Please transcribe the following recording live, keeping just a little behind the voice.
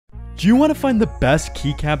Do you want to find the best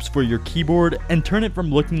keycaps for your keyboard and turn it from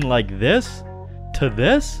looking like this to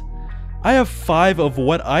this? I have 5 of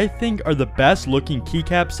what I think are the best looking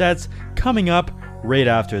keycap sets coming up right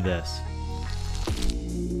after this.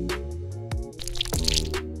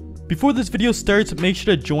 Before this video starts, make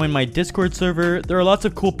sure to join my Discord server. There are lots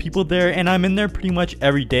of cool people there and I'm in there pretty much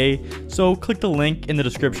every day, so click the link in the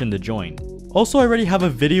description to join. Also, I already have a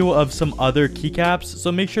video of some other keycaps,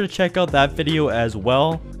 so make sure to check out that video as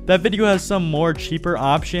well. That video has some more cheaper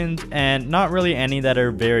options and not really any that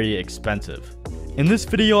are very expensive. In this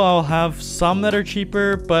video, I'll have some that are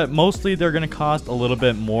cheaper, but mostly they're going to cost a little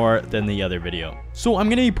bit more than the other video. So I'm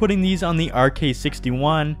going to be putting these on the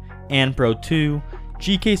RK61, Pro 2,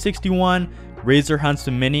 GK61, Razer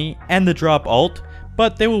Huntsman Mini, and the Drop Alt,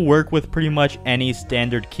 but they will work with pretty much any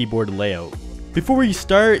standard keyboard layout. Before we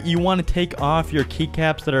start, you want to take off your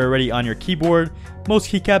keycaps that are already on your keyboard. Most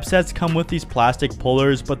keycap sets come with these plastic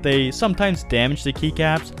pullers, but they sometimes damage the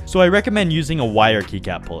keycaps, so I recommend using a wire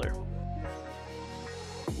keycap puller.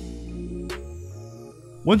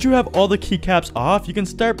 Once you have all the keycaps off, you can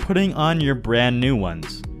start putting on your brand new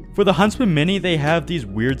ones. For the Huntsman Mini, they have these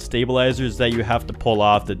weird stabilizers that you have to pull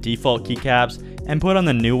off the default keycaps and put on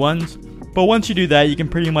the new ones, but once you do that, you can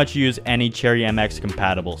pretty much use any Cherry MX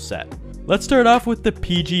compatible set. Let's start off with the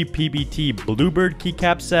PG PBT Bluebird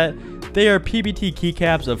keycap set. They are PBT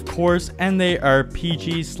keycaps, of course, and they are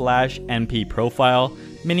PG/MP profile,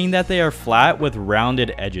 meaning that they are flat with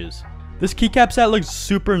rounded edges. This keycap set looks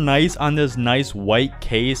super nice on this nice white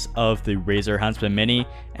case of the Razer Huntsman Mini,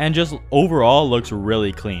 and just overall looks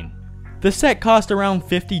really clean. This set cost around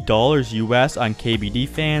 $50 US on KBD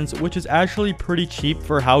fans, which is actually pretty cheap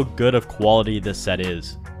for how good of quality this set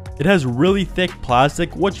is. It has really thick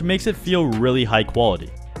plastic, which makes it feel really high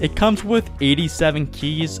quality. It comes with 87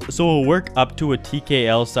 keys, so it will work up to a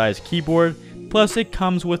TKL size keyboard, plus it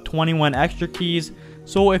comes with 21 extra keys,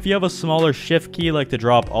 so if you have a smaller shift key like the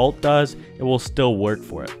Drop Alt does, it will still work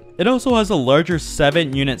for it. It also has a larger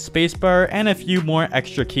 7-unit spacebar and a few more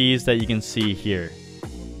extra keys that you can see here.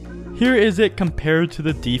 Here is it compared to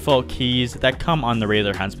the default keys that come on the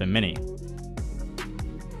Razer Huntsman Mini.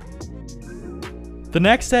 The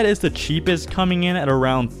next set is the cheapest, coming in at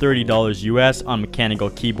around $30 US on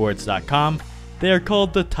mechanicalkeyboards.com. They are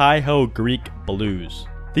called the Taiho Greek Blues.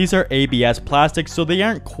 These are ABS plastic, so they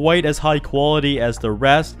aren't quite as high quality as the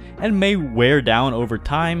rest and may wear down over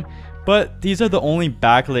time, but these are the only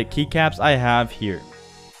backlit keycaps I have here.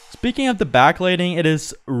 Speaking of the backlighting, it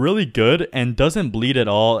is really good and doesn't bleed at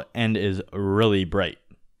all and is really bright.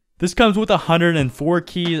 This comes with 104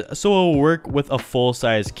 keys, so it will work with a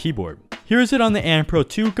full-size keyboard. Here is it on the Pro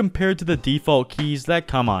 2 compared to the default keys that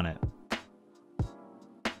come on it.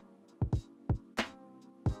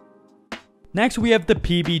 Next, we have the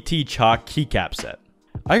PBT Chalk keycap set.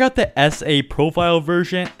 I got the SA profile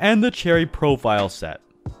version and the Cherry profile set.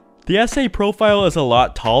 The SA profile is a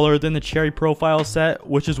lot taller than the Cherry profile set,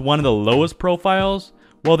 which is one of the lowest profiles,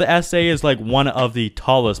 while the SA is like one of the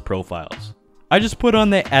tallest profiles. I just put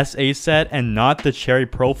on the SA set and not the Cherry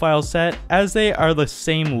profile set, as they are the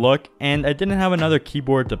same look and I didn't have another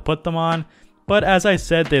keyboard to put them on, but as I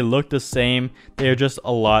said, they look the same, they are just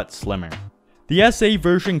a lot slimmer. The SA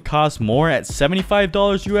version costs more at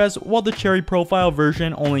 $75 US, while the Cherry profile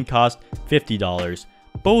version only costs $50.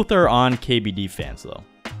 Both are on KBD fans though.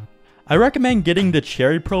 I recommend getting the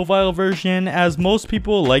Cherry profile version, as most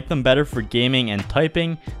people like them better for gaming and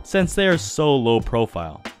typing since they are so low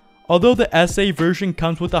profile. Although the SA version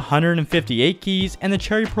comes with 158 keys and the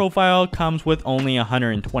Cherry profile comes with only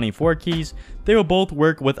 124 keys, they will both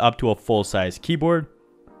work with up to a full-size keyboard.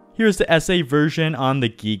 Here's the SA version on the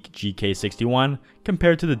Geek GK61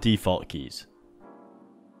 compared to the default keys.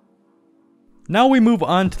 Now we move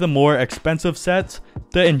on to the more expensive sets,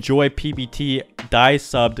 the Enjoy PBT Die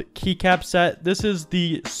Subbed keycap set. This is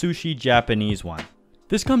the Sushi Japanese one.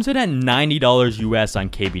 This comes in at $90 US on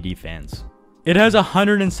KBD fans. It has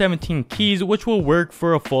 117 keys, which will work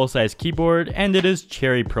for a full-size keyboard, and it is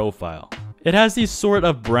Cherry profile. It has these sort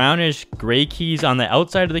of brownish gray keys on the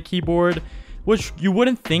outside of the keyboard, which you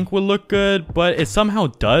wouldn't think would look good, but it somehow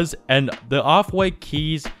does, and the off-white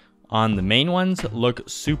keys on the main ones look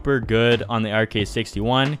super good on the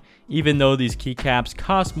RK61. Even though these keycaps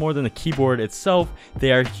cost more than the keyboard itself,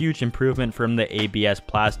 they are a huge improvement from the ABS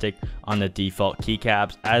plastic on the default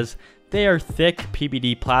keycaps, as they are thick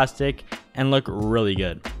PBD plastic and look really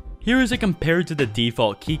good. Here is it compared to the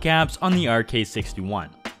default keycaps on the RK61.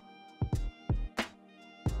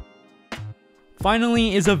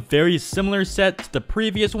 Finally is a very similar set to the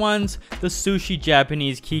previous ones, the Sushi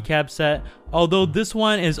Japanese keycap set, although this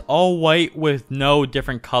one is all white with no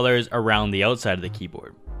different colors around the outside of the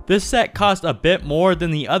keyboard. This set cost a bit more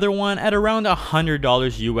than the other one at around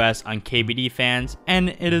 $100 US on KBD fans, and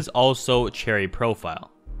it is also cherry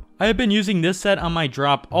profile. I have been using this set on my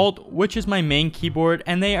Drop Alt, which is my main keyboard,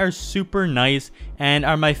 and they are super nice and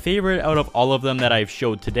are my favorite out of all of them that I've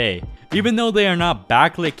showed today. Even though they are not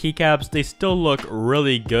backlit keycaps, they still look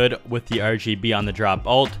really good with the RGB on the Drop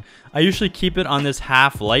Alt. I usually keep it on this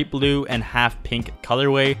half light blue and half pink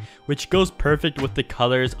colorway, which goes perfect with the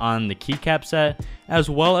colors on the keycap set, as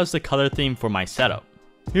well as the color theme for my setup.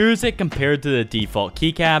 Here is it compared to the default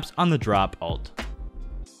keycaps on the Drop Alt.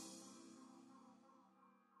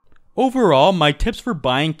 Overall, my tips for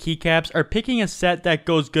buying keycaps are picking a set that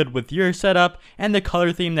goes good with your setup and the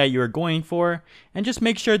color theme that you are going for, and just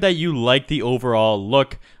make sure that you like the overall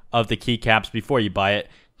look of the keycaps before you buy it,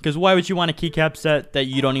 because why would you want a keycap set that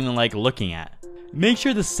you don't even like looking at? Make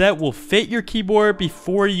sure the set will fit your keyboard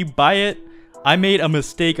before you buy it. I made a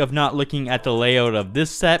mistake of not looking at the layout of this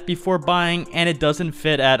set before buying, and it doesn't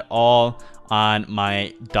fit at all on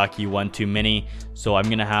my Ducky 1-2 Mini, so I'm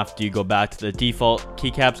gonna have to go back to the default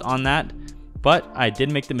keycaps on that. But I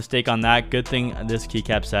did make the mistake on that. Good thing this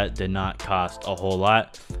keycap set did not cost a whole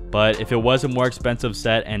lot, but if it was a more expensive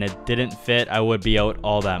set and it didn't fit, I would be out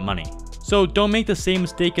all that money. So don't make the same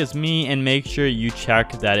mistake as me and make sure you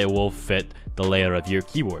check that it will fit the layout of your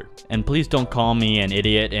keyboard. And please don't call me an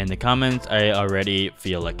idiot in the comments, I already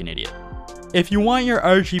feel like an idiot. If you want your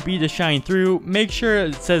RGB to shine through, make sure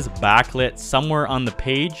it says backlit somewhere on the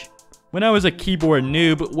page. When I was a keyboard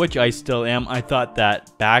noob, which I still am, I thought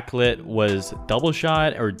that backlit was double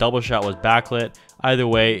shot or double shot was backlit. Either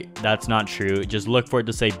way, that's not true. Just look for it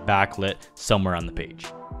to say backlit somewhere on the page.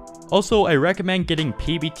 Also, I recommend getting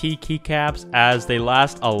PBT keycaps as they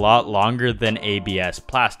last a lot longer than ABS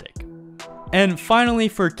plastic. And finally,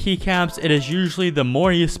 for keycaps, it is usually the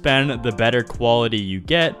more you spend, the better quality you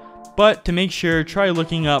get. But to make sure, try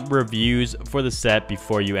looking up reviews for the set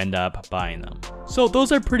before you end up buying them. So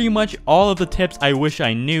those are pretty much all of the tips I wish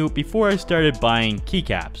I knew before I started buying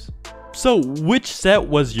keycaps. So which set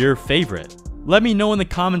was your favorite? Let me know in the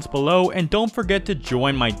comments below, and don't forget to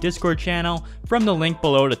join my Discord channel from the link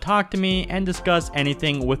below to talk to me and discuss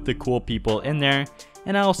anything with the cool people in there.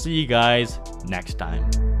 And I'll see you guys next time.